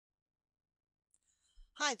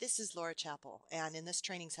Hi, this is Laura Chappell, and in this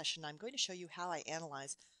training session I'm going to show you how I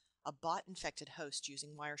analyze a bot-infected host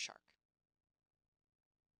using Wireshark.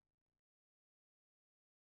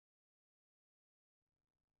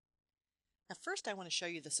 Now first I want to show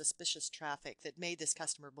you the suspicious traffic that made this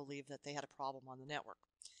customer believe that they had a problem on the network.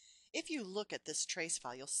 If you look at this trace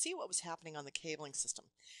file, you'll see what was happening on the cabling system.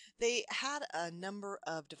 They had a number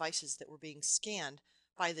of devices that were being scanned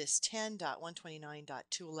by this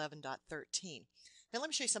 10.129.211.13. Now let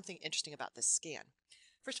me show you something interesting about this scan.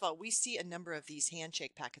 First of all, we see a number of these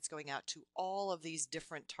handshake packets going out to all of these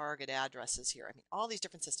different target addresses here. All these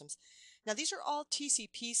different systems. Now these are all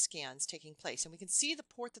TCP scans taking place, and we can see the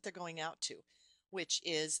port that they're going out to, which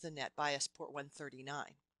is the net bias port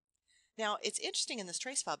 139. Now, it's interesting in this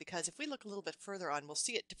trace file because if we look a little bit further on, we'll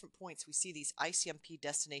see at different points we see these ICMP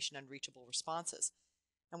destination unreachable responses,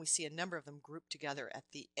 and we see a number of them grouped together at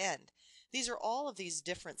the end. These are all of these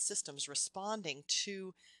different systems responding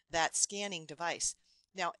to that scanning device.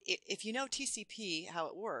 Now, if you know TCP, how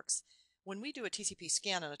it works, when we do a TCP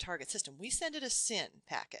scan on a target system, we send it a SYN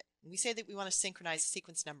packet. We say that we want to synchronize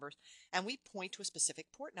sequence numbers, and we point to a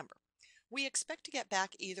specific port number. We expect to get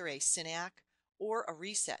back either a SYNAC or a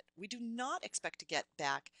reset. We do not expect to get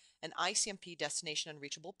back an ICMP destination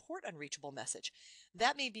unreachable port unreachable message.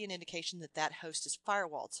 That may be an indication that that host is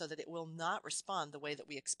firewalled so that it will not respond the way that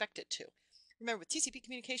we expect it to. Remember, with TCP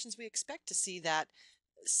communications, we expect to see that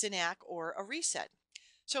SYNAC or a reset.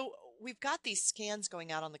 So we've got these scans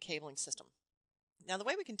going out on the cabling system. Now, the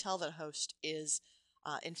way we can tell that a host is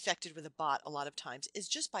infected with a bot a lot of times is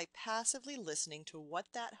just by passively listening to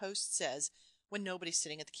what that host says when nobody's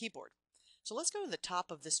sitting at the keyboard. So let's go to the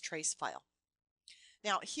top of this trace file.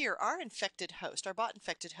 Now here, our infected host, our bot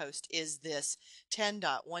infected host is this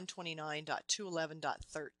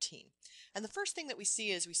 10.129.211.13. And the first thing that we see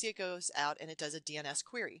is it goes out and it does a DNS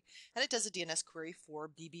query. And it does a DNS query for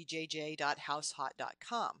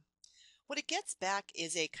bbjj.househot.com. What it gets back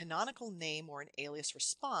is a canonical name or an alias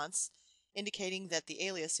response indicating that the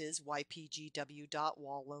alias is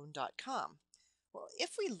ypgw.wallone.com. Well,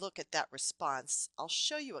 if we look at that response, I'll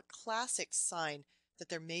show you a classic sign that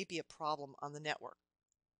there may be a problem on the network.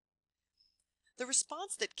 The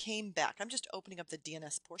response that came back, I'm just opening up the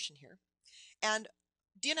DNS portion here, and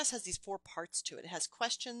DNS has these four parts to it. It has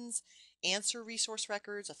questions, answer resource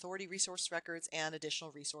records, authority resource records, and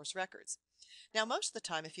additional resource records. Now, most of the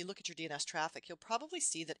time, if you look at your DNS traffic, you'll probably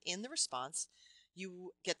see that in the response,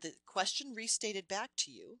 you get the question restated back to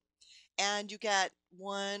you, and you get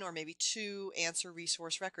one or maybe two answer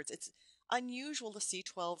resource records. It's unusual to see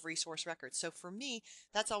 12 resource records. So for me,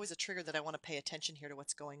 that's always a trigger that I want to pay attention here to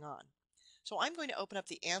what's going on. So I'm going to open up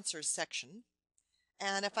the answers section.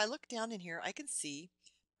 And if I look down in here, I can see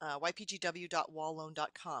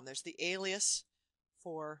ypgw.wallone.com. There's the alias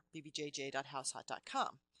for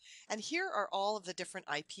bbjj.househot.com. And here are all of the different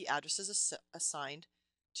IP addresses assigned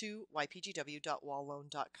to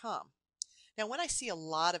ypgw.wallone.com. Now, when I see a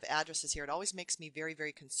lot of addresses here, it always makes me very,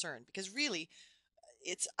 very concerned because really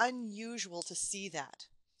it's unusual to see that.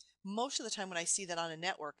 Most of the time when I see that on a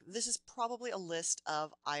network, this is probably a list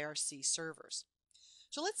of IRC servers.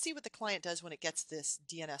 So let's see what the client does when it gets this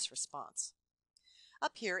DNS response.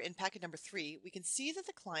 Up here in packet number 3, we can see that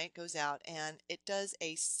the client goes out and it does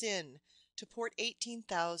a SYN to port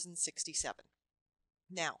 18,067.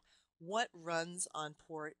 Now, what runs on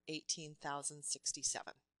port 18,067?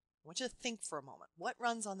 I want you to think for a moment. What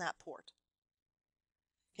runs on that port?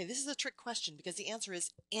 Okay, this is a trick question because the answer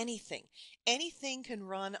is anything. Anything can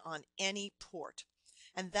run on any port.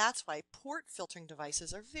 And that's why port filtering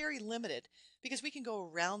devices are very limited because we can go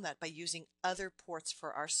around that by using other ports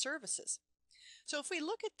for our services. So if we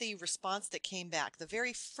look at the response that came back, the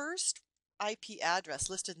very first IP address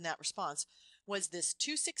listed in that response was this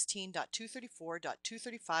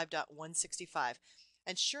 216.234.235.165.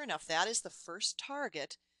 And sure enough, that is the first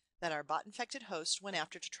target that our bot-infected host went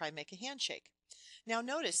after to try and make a handshake. Now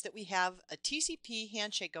notice that we have a TCP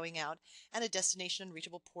handshake going out and a destination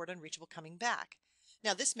unreachable port unreachable coming back.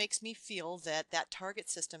 Now this makes me feel that that target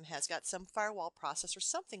system has got some firewall process or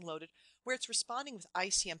something loaded where it's responding with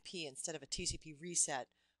ICMP instead of a TCP reset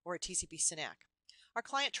or a TCP SYNAC. Our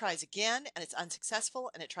client tries again and it's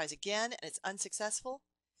unsuccessful, and it tries again and it's unsuccessful,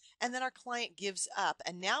 and then our client gives up,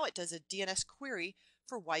 and now it does a DNS query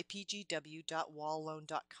for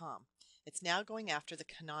ypgw.wallone.com. It's now going after the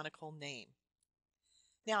canonical name.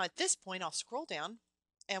 Now at this point, I'll scroll down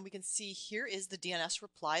and we can see here is the DNS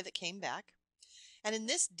reply that came back. And in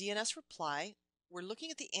this DNS reply, we're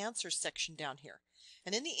looking at the answers section down here.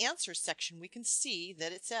 And in the answers section, we can see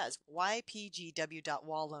that it says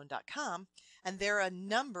ypgw.wallone.com, And there are a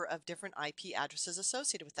number of different IP addresses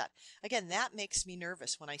associated with that. Again, that makes me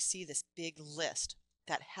nervous when I see this big list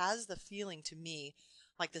that has the feeling to me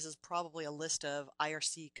like this is probably a list of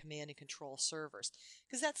IRC command and control servers,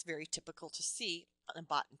 because that's very typical to see on a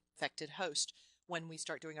bot-infected host when we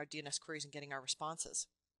start doing our DNS queries and getting our responses.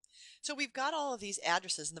 So we've got all of these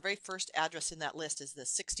addresses, and the very first address in that list is the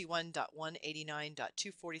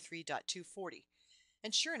 61.189.243.240.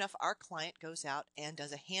 And sure enough, our client goes out and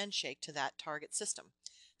does a handshake to that target system.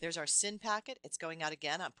 There's our SYN packet. It's going out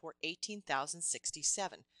again on port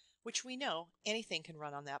 18,067, which we know anything can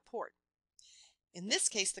run on that port. In this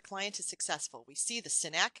case, the client is successful. We see the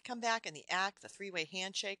SYN ACK come back, and the ACK, the three-way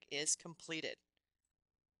handshake, is completed.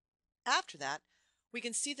 After that, we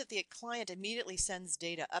can see that the client immediately sends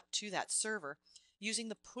data up to that server using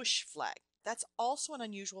the push flag. That's also an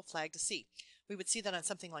unusual flag to see. We would see that on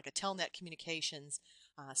something like a telnet communications,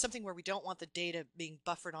 something where we don't want the data being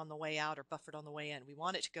buffered on the way out or buffered on the way in. We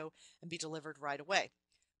want it to go and be delivered right away.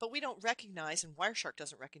 But we don't recognize, and Wireshark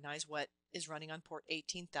doesn't recognize, what is running on port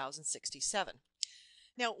 18,067.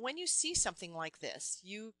 Now, when you see something like this,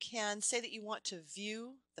 you can say that you want to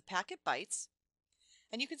view the packet bytes,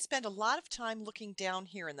 and you can spend a lot of time looking down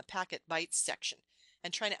here in the packet bytes section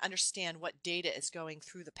and trying to understand what data is going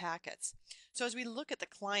through the packets. So as we look at the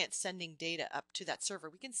client sending data up to that server,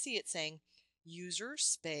 we can see it saying user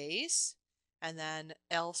space and then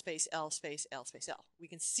L space L space L space L. We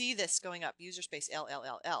can see this going up, user space L L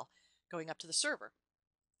L L, going up to the server.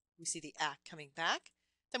 We see the ACK coming back.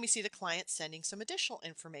 Then we see the client sending some additional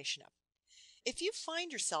information up. If you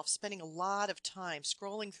find yourself spending a lot of time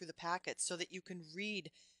scrolling through the packets so that you can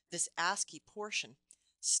read this ASCII portion,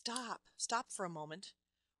 stop for a moment,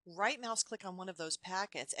 right mouse click on one of those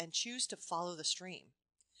packets and choose to follow the stream.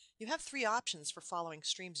 You have three options for following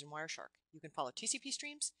streams in Wireshark. You can follow TCP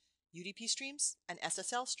streams, UDP streams, and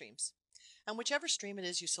SSL streams. And whichever stream it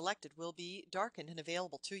is you selected will be darkened and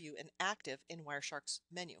available to you and active in Wireshark's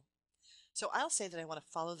menu. So I'll say that I want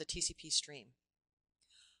to follow the TCP stream.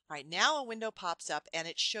 All right, now a window pops up and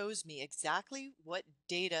it shows me exactly what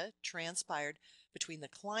data transpired between the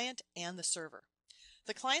client and the server.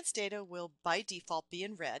 The client's data will by default be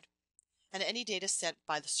in red, and any data sent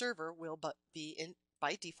by the server will be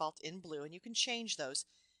by default in blue, and you can change those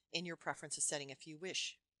in your preferences setting if you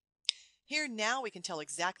wish. Here now we can tell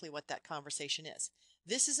exactly what that conversation is.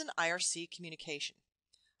 This is an IRC communication.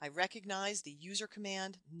 I recognize the user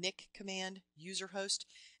command, nick command, user host,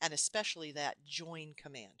 and especially that join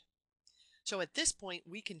command. So at this point,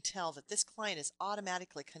 we can tell that this client is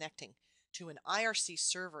automatically connecting to an IRC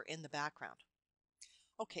server in the background.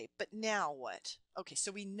 Okay, but now what? Okay,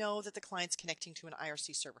 so we know that the client's connecting to an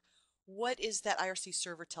IRC server. What is that IRC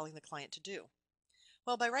server telling the client to do?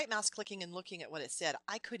 Well, by right mouse clicking and looking at what it said,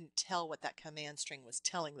 I couldn't tell what that command string was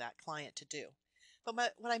telling that client to do. But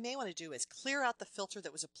what I may want to do is clear out the filter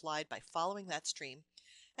that was applied by following that stream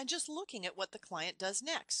and just looking at what the client does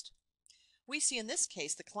next. We see in this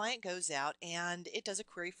case the client goes out and it does a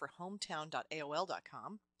query for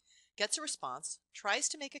hometown.aol.com, gets a response, tries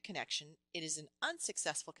to make a connection. It is an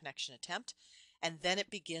unsuccessful connection attempt, and then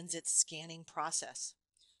it begins its scanning process.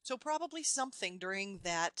 So probably something during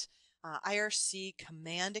that IRC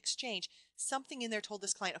command exchange, something in there told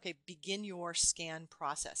this client, okay, begin your scan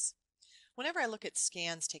process. Whenever I look at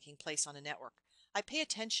scans taking place on a network, I pay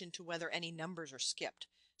attention to whether any numbers are skipped.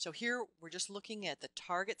 So here we're just looking at the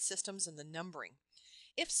target systems and the numbering.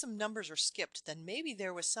 If some numbers are skipped, then maybe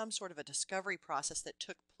there was some sort of a discovery process that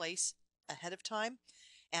took place ahead of time,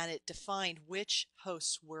 and it defined which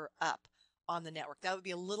hosts were up on the network. That would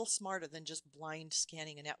be a little smarter than just blind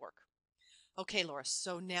scanning a network. Okay, Laura,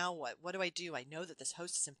 so now what? What do? I know that this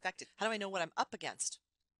host is infected. How do I know what I'm up against?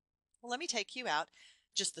 Well, let me take you out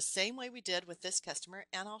just the same way we did with this customer,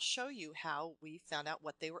 and I'll show you how we found out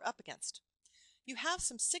what they were up against. You have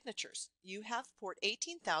some signatures. You have port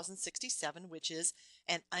 18,067, which is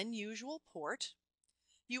an unusual port.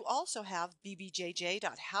 You also have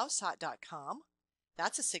bbjj.househot.com.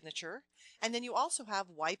 That's a signature. And then you also have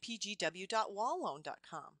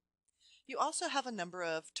ypgw.wallone.com. You also have a number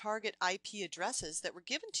of target IP addresses that were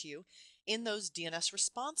given to you in those DNS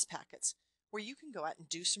response packets, where you can go out and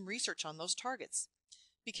do some research on those targets.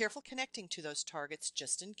 Be careful connecting to those targets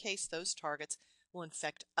just in case those targets will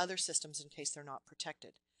infect other systems in case they're not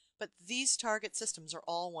protected. But these target systems are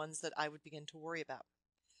all ones that I would begin to worry about.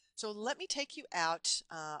 So let me take you out.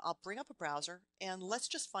 I'll bring up a browser and let's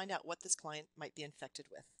just find out what this client might be infected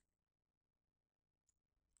with.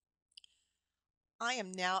 I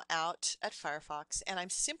am now out at Firefox and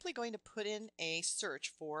I'm simply going to put in a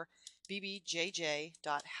search for bbjj.househot.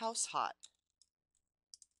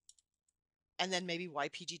 and then maybe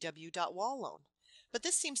ypgw.wallone. But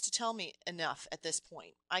this seems to tell me enough at this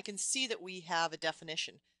point. I can see that we have a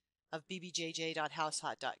definition of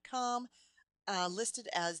bbjj.househot.com listed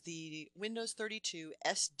as the Windows 32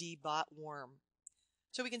 SD bot worm.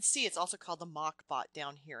 So we can see it's also called the mock bot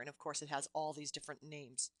down here, and of course it has all these different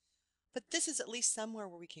names. But this is at least somewhere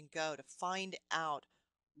where we can go to find out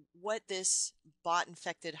what this bot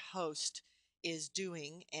infected host is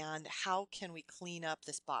doing and how can we clean up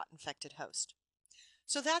this bot infected host.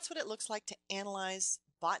 So that's what it looks like to analyze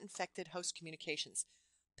bot infected host communications.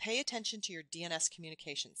 Pay attention to your DNS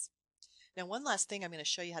communications. Now, one last thing I'm going to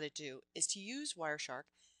show you how to do is to use Wireshark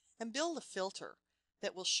and build a filter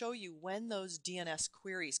that will show you when those DNS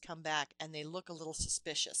queries come back and they look a little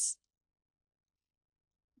suspicious.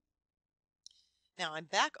 Now, I'm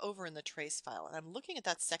back over in the trace file and I'm looking at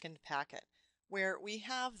that second packet where we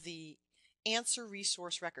have the answer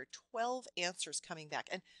resource record, 12 answers coming back.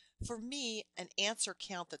 And for me, an answer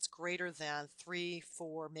count that's greater than 3,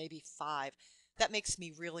 4, maybe 5, that makes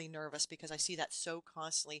me really nervous because I see that so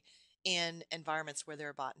constantly in environments where there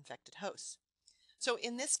are bot infected hosts. So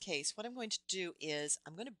in this case, what I'm going to do is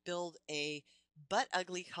I'm going to build a but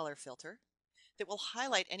ugly color filter that will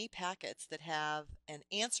highlight any packets that have an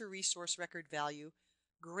answer resource record value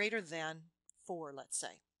greater than 4, let's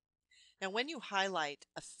say. Now, when you highlight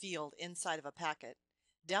a field inside of a packet,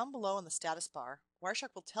 down below in the status bar,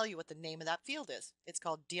 Wireshark will tell you what the name of that field is. It's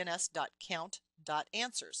called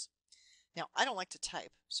dns.count.answers. Now, I don't like to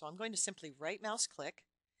type, so I'm going to simply right mouse click,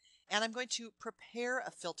 and I'm going to prepare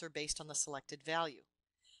a filter based on the selected value.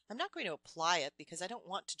 I'm not going to apply it because I don't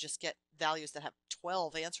want to just get values that have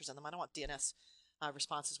 12 answers in them. I don't want DNS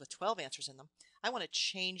responses with 12 answers in them. I want to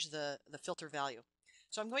change the filter value.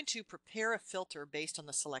 So I'm going to prepare a filter based on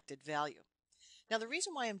the selected value. Now, the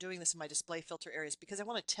reason why I'm doing this in my display filter area is because I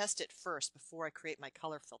want to test it first before I create my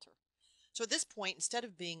color filter. So at this point, instead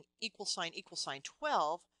of being ==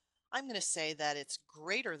 12, I'm going to say that it's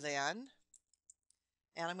greater than,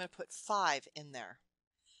 and I'm going to put 5 in there.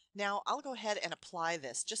 Now, I'll go ahead and apply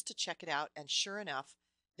this just to check it out, and sure enough,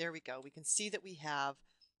 there we go. We can see that we have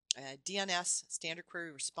a DNS standard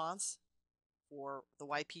query response for the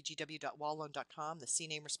ypgw.wallone.com, the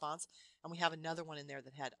CNAME response, and we have another one in there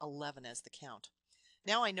that had 11 as the count.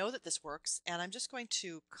 Now I know that this works, and I'm just going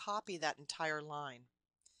to copy that entire line.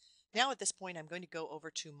 Now at this point, I'm going to go over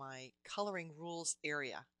to my coloring rules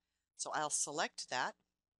area. So I'll select that.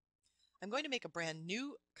 I'm going to make a brand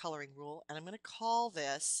new coloring rule, and I'm going to call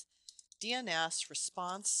this DNS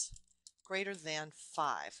response greater than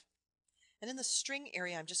 5. And in the string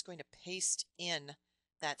area, I'm just going to paste in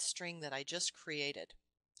that string that I just created.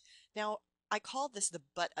 Now, I called this the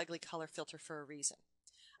but ugly color filter for a reason.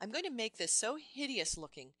 I'm going to make this so hideous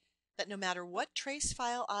looking that no matter what trace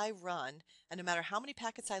file I run, and no matter how many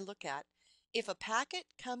packets I look at, if a packet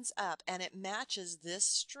comes up and it matches this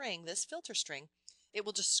string, this filter string, it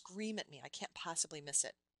will just scream at me. I can't possibly miss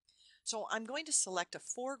it. So I'm going to select a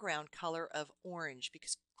foreground color of orange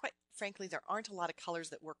because quite frankly, there aren't a lot of colors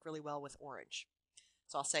that work really well with orange.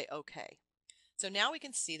 So I'll say OK. So now we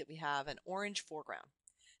can see that we have an orange foreground.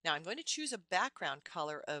 Now I'm going to choose a background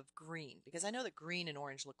color of green because I know that green and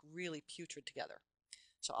orange look really putrid together.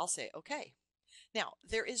 So I'll say OK. Now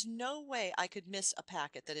there is no way I could miss a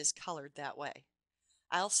packet that is colored that way.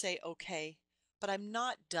 I'll say OK, but I'm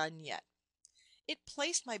not done yet. It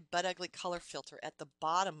placed my but ugly color filter at the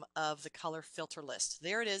bottom of the color filter list.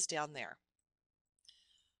 There it is down there.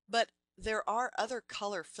 But there are other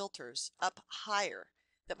color filters up higher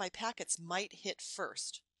that my packets might hit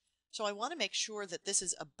first. So I want to make sure that this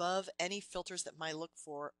is above any filters that might look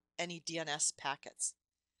for any DNS packets.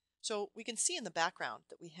 So we can see in the background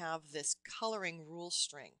that we have this coloring rule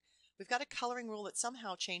string. We've got a coloring rule that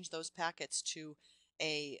somehow changed those packets to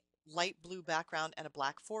a light blue background and a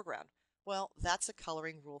black foreground. Well, that's a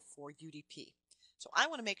coloring rule for UDP. So I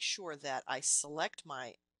want to make sure that I select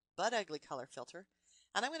my but ugly color filter,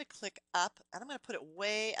 and I'm going to click up, and I'm going to put it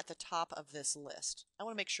way at the top of this list. I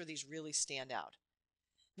want to make sure these really stand out.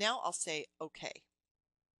 Now I'll say OK.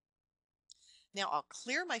 Now I'll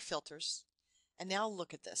clear my filters, and now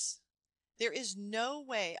look at this. There is no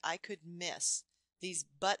way I could miss these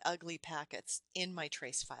but ugly packets in my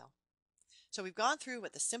trace file. So we've gone through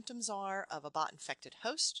what the symptoms are of a bot infected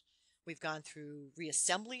host. We've gone through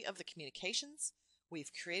reassembly of the communications. We've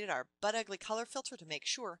created our but ugly color filter to make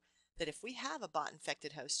sure that if we have a bot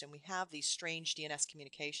infected host and we have these strange DNS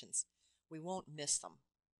communications, we won't miss them.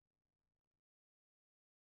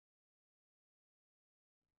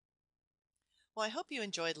 Well, I hope you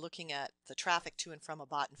enjoyed looking at the traffic to and from a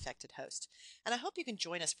bot infected host. And I hope you can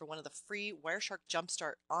join us for one of the free Wireshark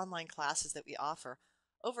Jumpstart online classes that we offer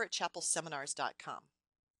over at chapelseminars.com.